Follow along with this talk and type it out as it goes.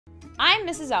I'm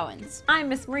Mrs. Owens. I'm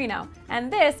Miss Marino,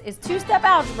 and this is two-step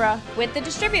algebra with the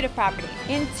distributive property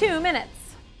in 2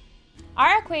 minutes.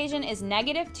 Our equation is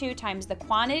 -2 times the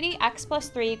quantity x plus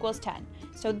 3 equals 10.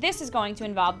 So this is going to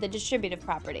involve the distributive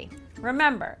property.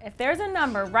 Remember, if there's a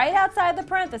number right outside the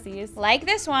parentheses, like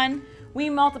this one, we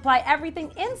multiply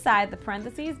everything inside the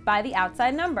parentheses by the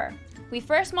outside number. We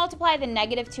first multiply the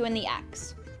 -2 and the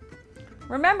x.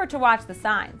 Remember to watch the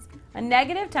signs. A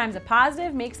negative times a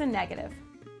positive makes a negative.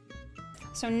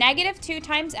 So -2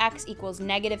 times x equals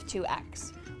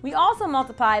 -2x. We also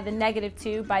multiply the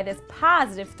 -2 by this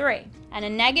 +3. And a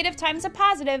negative times a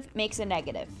positive makes a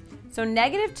negative. So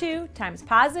 -2 times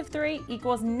 +3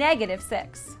 equals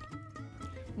 -6.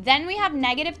 Then we have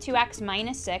 -2x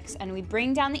minus 6, and we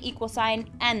bring down the equal sign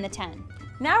and the 10.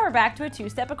 Now we're back to a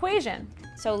two-step equation.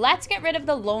 So let's get rid of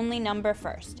the lonely number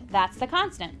first. That's the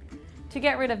constant. To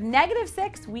get rid of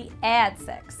 -6, we add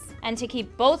 6. And to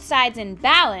keep both sides in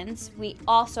balance, we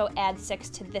also add 6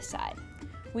 to this side.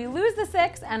 We lose the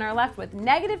 6 and are left with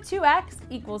 -2x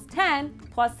equals 10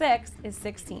 plus 6 is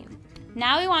 16.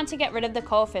 Now we want to get rid of the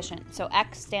coefficient, so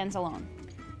x stands alone.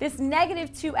 This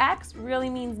 -2x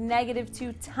really means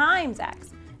 -2 times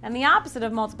x, and the opposite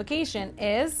of multiplication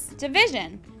is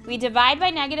division. We divide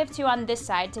by -2 on this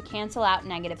side to cancel out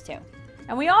 -2.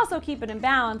 And we also keep it in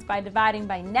balance by dividing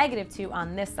by -2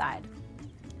 on this side.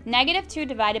 -2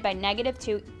 divided by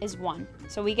 -2 is 1,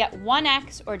 so we get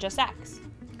 1x or just x.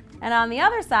 And on the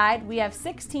other side, we have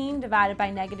 16 divided by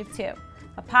 -2.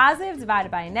 A positive divided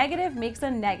by a negative makes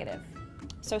a negative.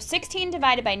 So 16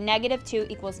 divided by -2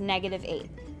 equals -8.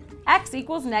 X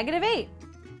equals -8.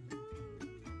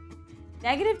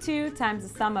 -2 times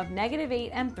the sum of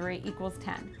 -8 and 3 equals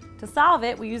 10. To solve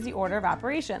it, we use the order of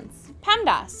operations.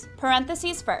 PEMDAS,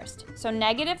 parentheses first, so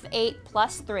 -8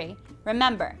 plus 3.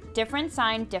 Remember, different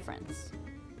sign, difference.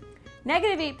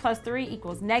 -8 plus 3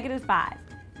 equals -5.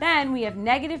 Then we have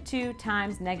 -2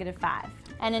 times -5.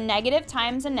 And a negative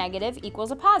times a negative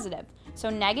equals a positive. So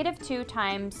 -2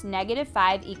 times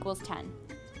 -5 equals 10.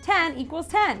 10 equals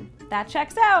 10. That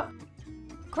checks out.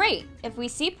 Great! If we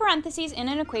see parentheses in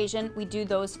an equation, we do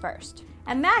those first.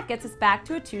 And that gets us back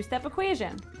to a two-step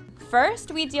equation.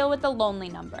 First, we deal with the lonely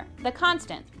number, the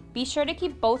constant. Be sure to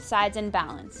keep both sides in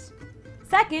balance.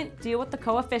 Second, deal with the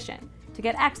coefficient to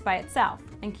get x by itself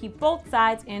and keep both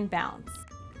sides in balance.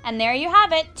 And there you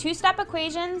have it, two-step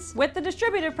equations with the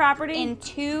distributive property in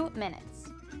 2 minutes.